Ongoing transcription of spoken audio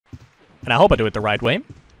And I hope I do it the right way.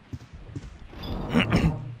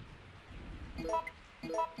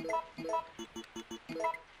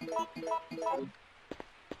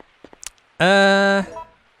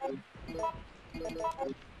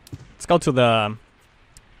 Let's go to the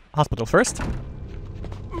hospital first.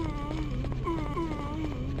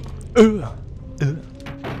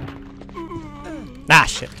 Ah,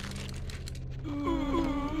 shit.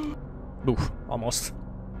 Oof, almost.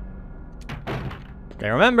 Okay,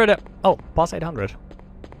 remember that. Oh, boss 800.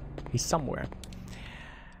 He's somewhere.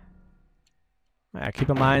 Keep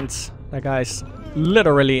in mind, that guy's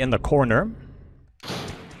literally in the corner.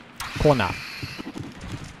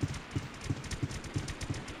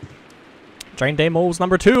 Drain Demos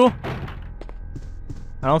number 2.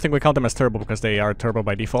 I don't think we count them as turbo because they are turbo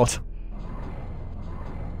by default.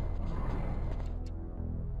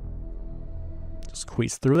 Just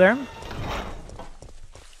squeeze through there.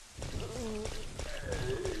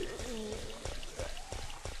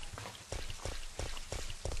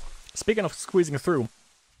 Speaking of squeezing through.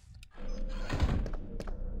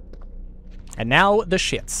 And now the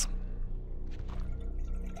shits.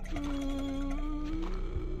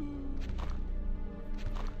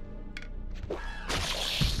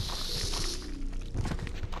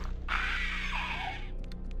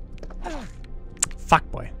 Fuck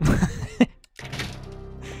boy.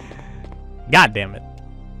 God damn it.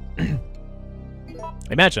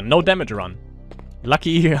 Imagine, no damage run.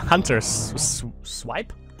 Lucky hunter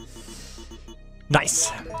swipe?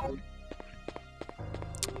 Nice.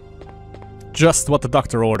 Just what the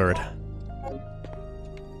doctor ordered.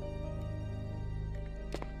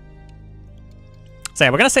 So yeah,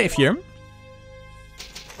 we're gonna save here.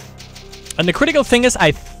 And the critical thing is,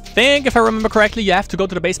 I think, if I remember correctly, you have to go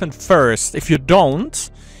to the basement first. If you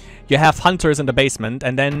don't, you have hunters in the basement,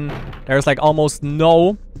 and then there's like almost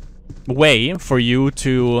no way for you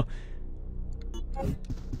to...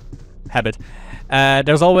 Habit.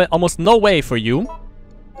 There's almost no way for you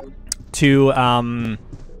to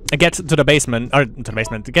get to the basement, or to the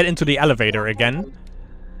basement, to get into the elevator again.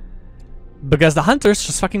 Because the hunters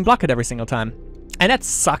just fucking block it every single time. And that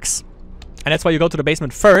sucks. And that's why you go to the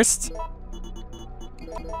basement first.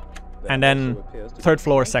 And then third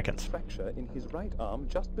floor second. In his right arm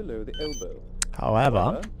just below the elbow.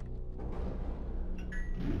 However,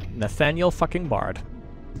 Nathaniel fucking Bard.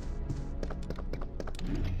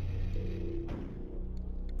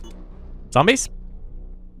 Zombies?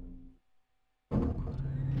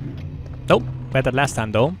 Nope. We had that last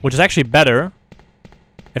time though, which is actually better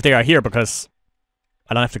if they are here because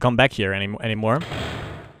I don't have to come back here anymore.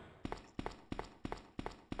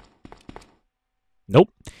 Nope.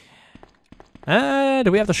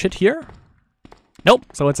 Do we have the shit here? Nope.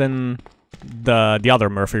 So it's in the other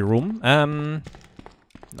Murphy room.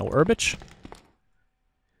 No herbage.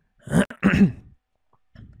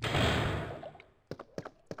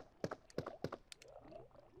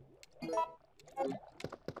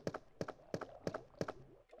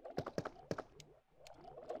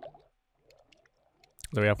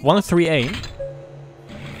 So we have 1-3A.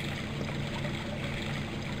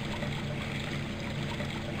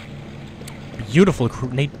 Beautiful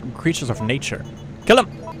creatures of nature. Kill them!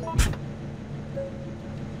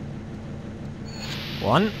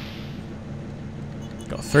 1.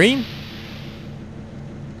 Go 3.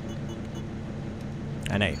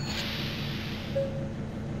 And 8.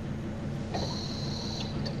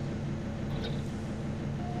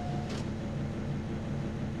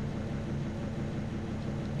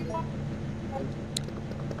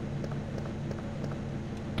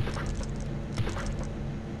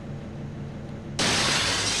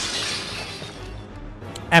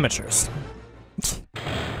 Amateurs.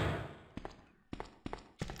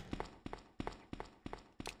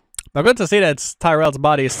 But good to see that Tyrell's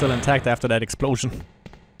body is still intact after that explosion.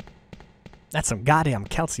 That's some goddamn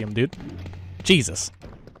calcium, dude. Jesus.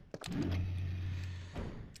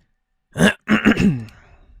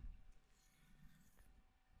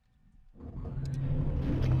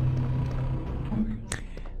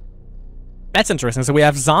 That's interesting. So we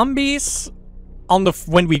have zombies on the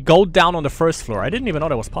when we go down on the first floor. I didn't even know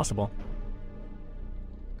that was possible.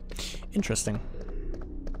 Interesting.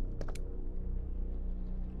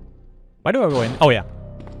 Why do I go in? Oh yeah.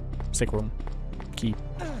 Sick room. Key.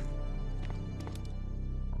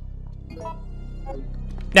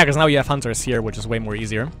 Yeah, because now you have hunters here, which is way more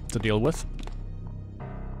easier to deal with.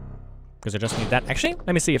 Because I just need that. Actually,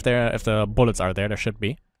 let me see if the bullets are there. There should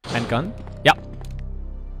be. Handgun. Yep.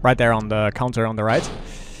 Right there on the counter on the right.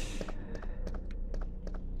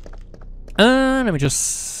 Let me just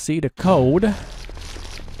see the code.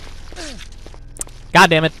 God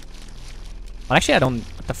damn it. Well, actually, I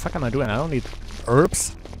What the fuck am I doing? I don't need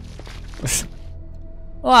herbs.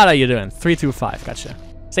 What are you doing? 325. Gotcha.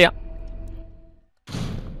 See ya.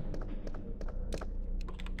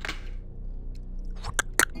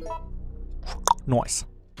 Nice.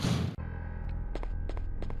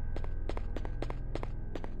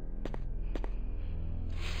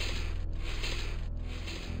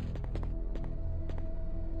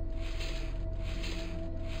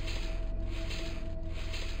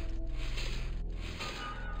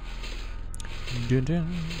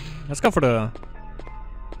 Let's go for the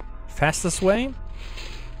fastest way.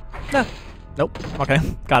 Nah. Nope. Okay.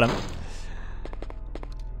 Got him.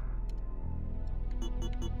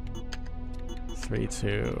 3,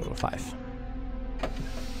 2, 5.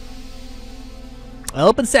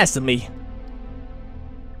 Open sesame.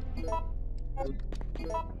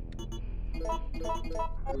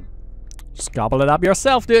 Just gobble it up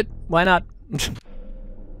yourself, dude. Why not?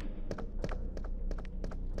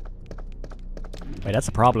 Wait, that's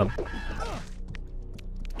a problem.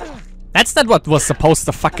 That's not what was supposed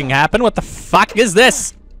to fucking happen. What the fuck is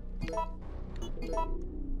this?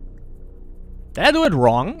 Did I do it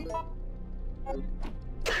wrong?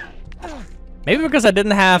 Maybe because I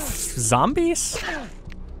didn't have zombies?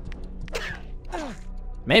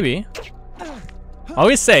 Maybe. Oh,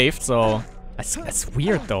 he's saved, so... That's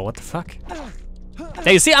weird though, what the fuck?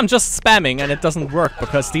 Yeah, you see, I'm just spamming and it doesn't work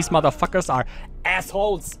because these motherfuckers are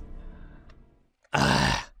assholes.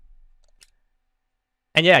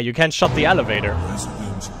 And yeah, you can't shut the elevator.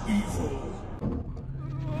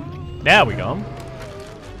 There we go.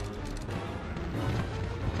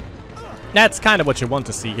 That's kind of what you want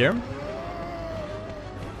to see here.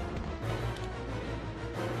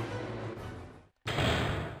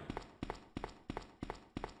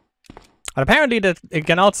 But apparently that it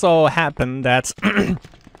can also happen that...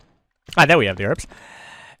 ah, there we have the herbs.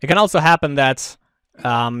 It can also happen that...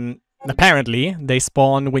 apparently, they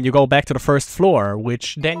spawn when you go back to the first floor,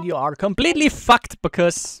 which then you are completely fucked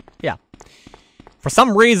because, yeah. For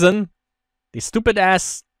some reason, these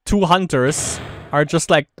stupid-ass 2 hunters are just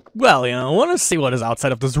like, well, you know, I want to see what is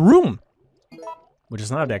outside of this room. Which is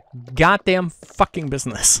none of their goddamn fucking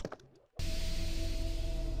business.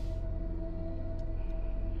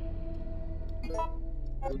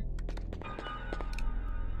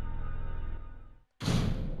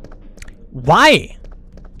 Why?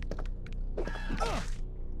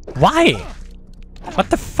 Why? What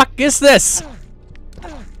the fuck is this?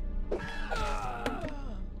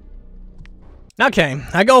 Okay,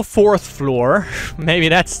 I go 4th floor. Maybe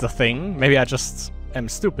that's the thing. Maybe I just am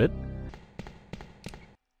stupid.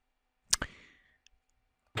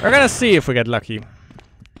 We're gonna see if we get lucky.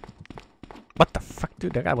 What the fuck,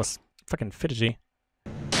 dude? That guy was fucking fidgety.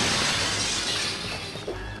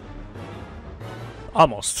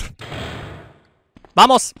 Almost.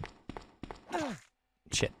 Vamos!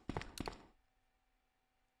 Shit.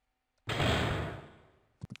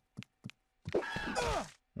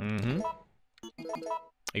 Mm-hmm.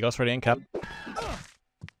 He goes for the end cap.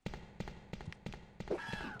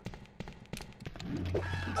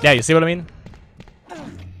 Yeah, you see what I mean?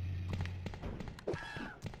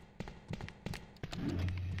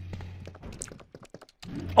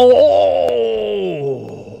 Oh!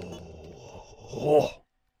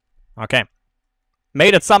 Okay.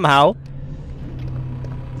 Made it somehow.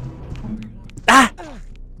 Ah!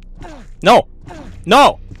 No!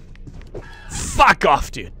 No! Fuck off,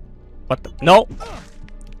 dude. What the? No!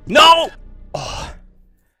 No! Oh.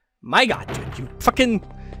 My god, dude. You fucking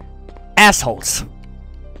assholes.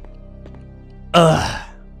 Ugh.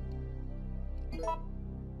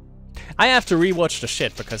 I have to rewatch the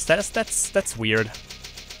shit because that's weird.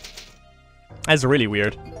 That's really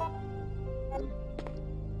weird.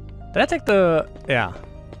 Did I take the... yeah.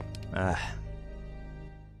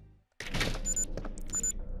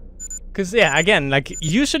 Cause yeah, again, like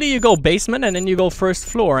usually you go basement and then you go 1st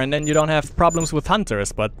floor and then you don't have problems with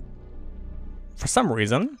hunters, but for some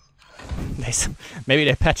reason, maybe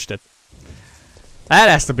they patched it. That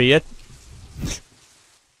has to be it.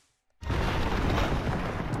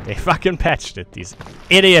 They fucking patched it, these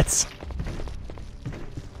idiots.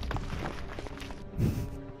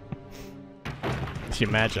 Can you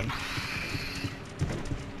imagine?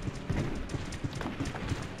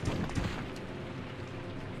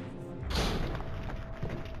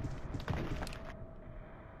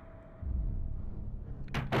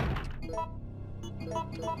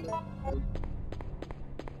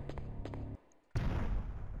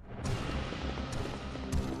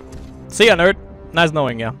 See ya, nerd. Nice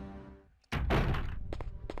knowing ya.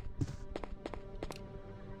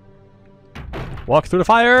 Walk through the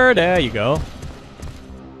fire. There you go.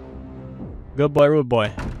 Good boy, rude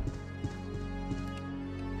boy.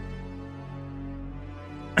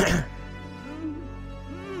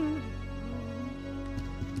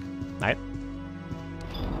 Right.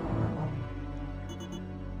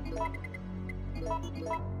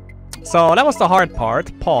 So that was the hard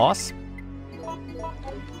part. Pause.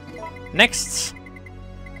 Next,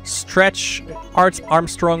 Stretch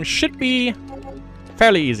Armstrong should be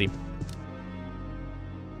fairly easy.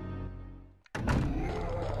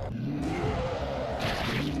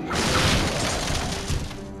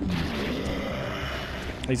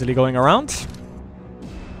 Easily going around.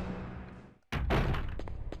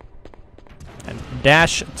 And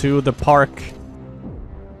dash to the park.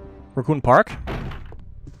 Raccoon Park.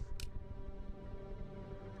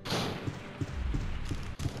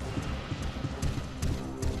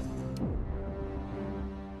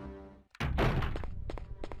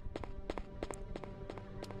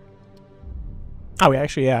 Oh, we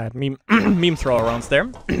actually, yeah, meme throw arounds there.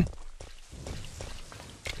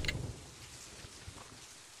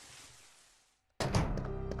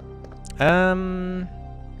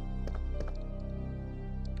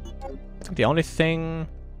 The only thing...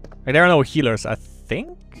 Like, there are no healers, I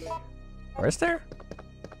think? Or is there?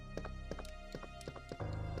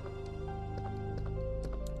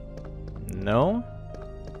 No.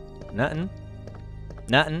 Nothing.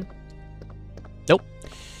 Nothing. Nope.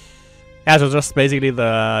 Yeah, so just basically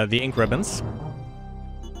the ink ribbons.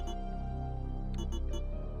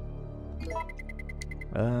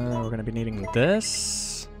 We're gonna be needing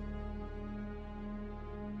this.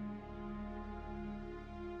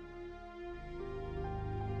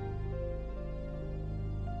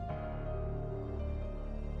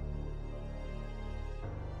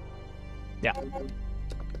 Yeah.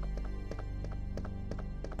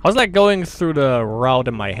 I was like going through the route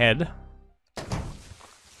in my head.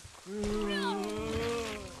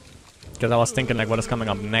 Because I was thinking like what is coming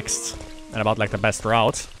up next and about like the best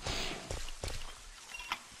route.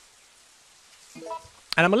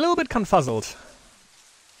 And I'm a little bit confuzzled.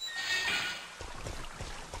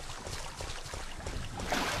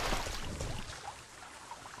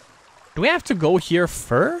 Do we have to go here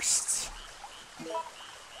first?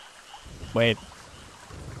 Wait.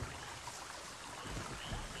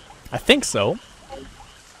 I think so.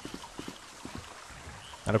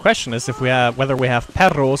 Now the question is if we have whether we have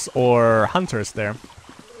perros or hunters there.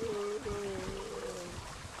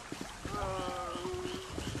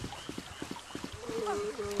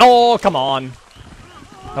 Oh, come on.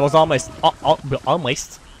 That was almost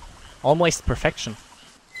almost perfection.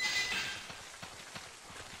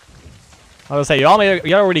 I was say you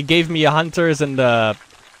already gave me a hunters in the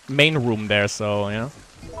main room there, so you know.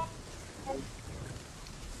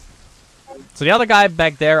 So the other guy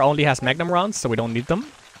back there only has magnum rounds, so we don't need them.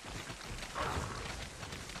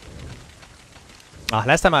 Ah,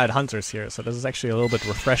 last time I had hunters here, so this is actually a little bit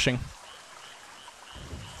refreshing.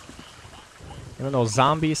 Even though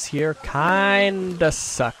zombies here kinda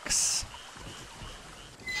sucks.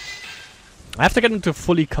 I have to get him to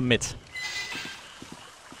fully commit.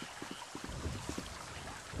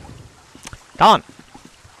 Come on.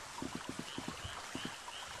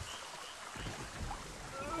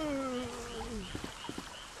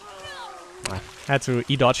 I had to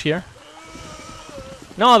e-dodge here.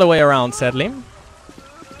 No other way around, sadly.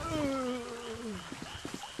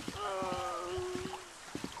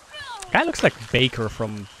 Guy looks like Baker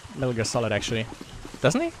from Metal Gear Solid, actually.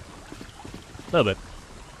 Doesn't he? A little bit.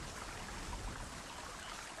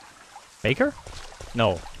 Baker?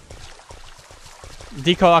 No.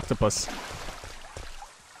 Deco Octopus.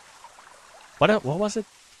 What was it?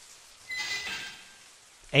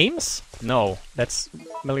 Ames? No, that's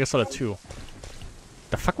Metal Gear Solid 2.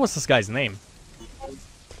 The fuck was this guy's name?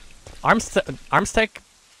 Armstech?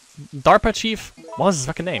 DARPA chief? What was his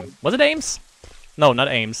fucking name? Was it Ames? No, not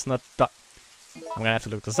Ames. Not I'm gonna have to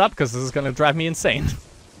look this up because this is gonna drive me insane.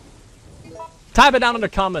 Type it down in the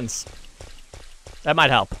comments. That might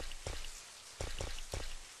help.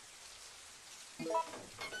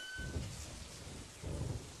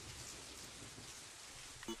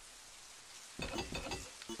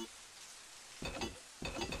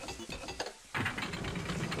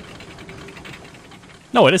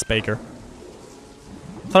 No, it is Baker.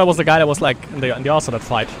 I thought it was the guy that was like in the Ocelot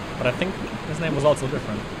fight, but I think his name was also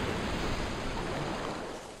different.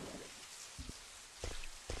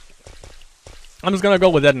 I'm just gonna go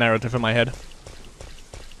with that narrative in my head.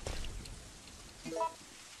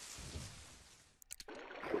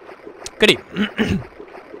 Goodie.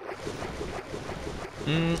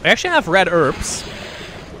 I actually have red herbs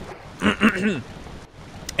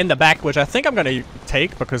in the back, which I think I'm gonna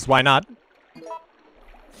take because why not?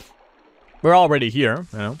 We're already here,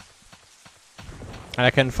 you know. And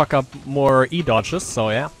I can fuck up more E-dodges, so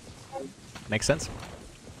yeah. Makes sense.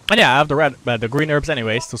 And yeah, I have the green herbs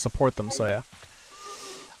anyways to support them, so yeah.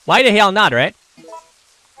 Why the hell not, right?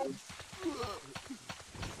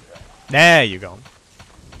 There you go.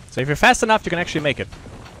 So if you're fast enough, you can actually make it.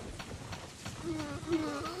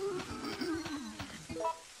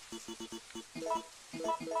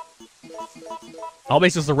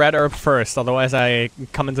 Always use the red herb first, otherwise I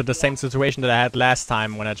come into the same situation that I had last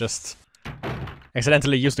time when I just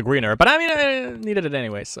accidentally used the green herb. But I mean, I needed it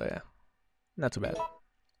anyway, so yeah. Not too bad.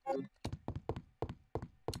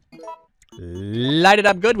 Light it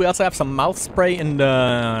up good. We also have some mouth spray in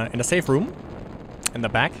the safe room. In the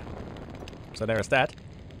back. So there's that.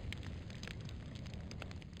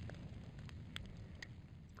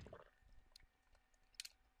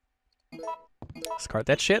 Discard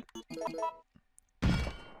that shit.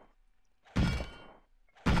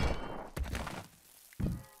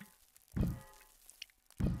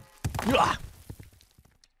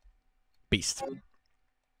 Beast.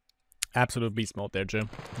 Absolute beast mode there, Jill.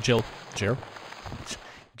 The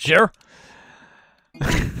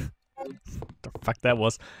fuck that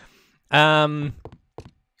was.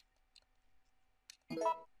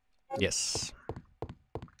 Yes.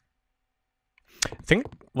 I think,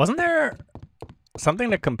 wasn't there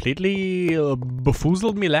something that completely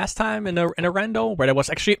befoozled me last time in a rando where there was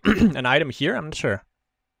actually an item here? I'm not sure.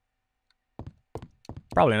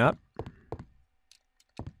 Probably not.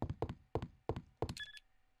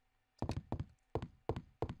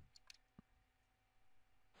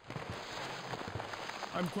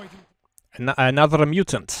 I'm quite... Another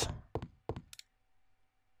mutant.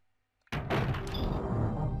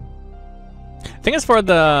 Thing is, for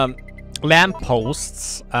the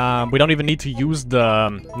lampposts, we don't even need to use the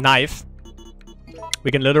knife.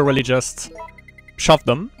 We can literally just shove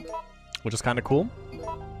them, which is kind of cool.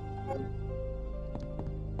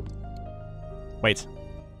 Wait.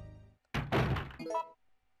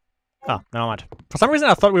 Oh, never mind. For some reason,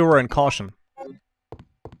 I thought we were in caution.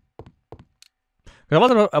 I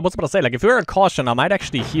was about to say, like, if we were in caution, I might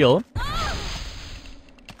actually heal.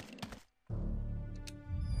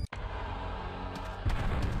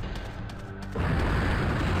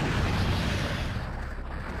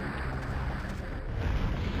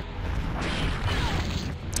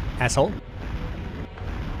 Asshole.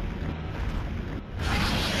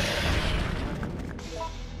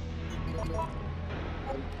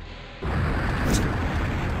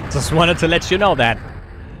 Just wanted to let you know that.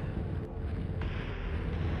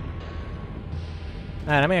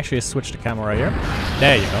 Let me actually switch the camera here.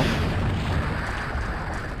 There you go.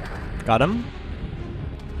 Got him.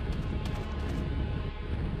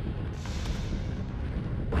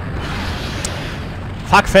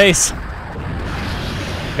 Fuck face.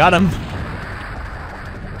 Got him.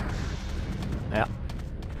 Yeah.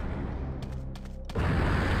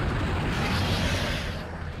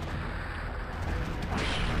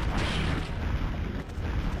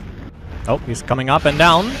 Oh, he's coming up and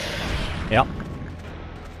down. Yep.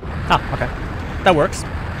 Ah, okay. That works.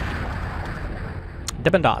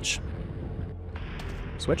 Dip and dodge.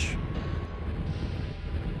 Switch.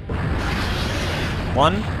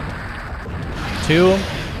 1, 2,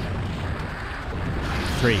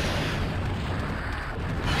 3.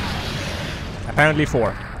 Apparently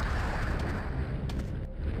 4.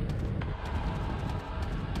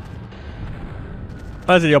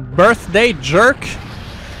 What is it, your birthday, jerk?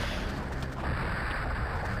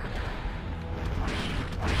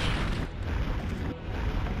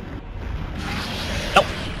 Nope.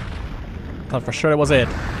 Thought for sure that was it.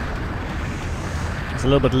 I was a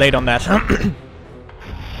little bit late on that.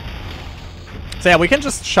 So yeah, we can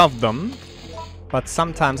just shove them. But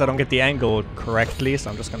sometimes I don't get the angle correctly, so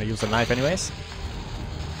I'm just gonna use the knife anyways.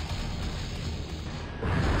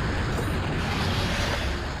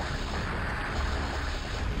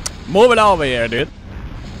 Move it over here, dude.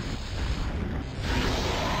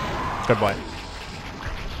 Good boy.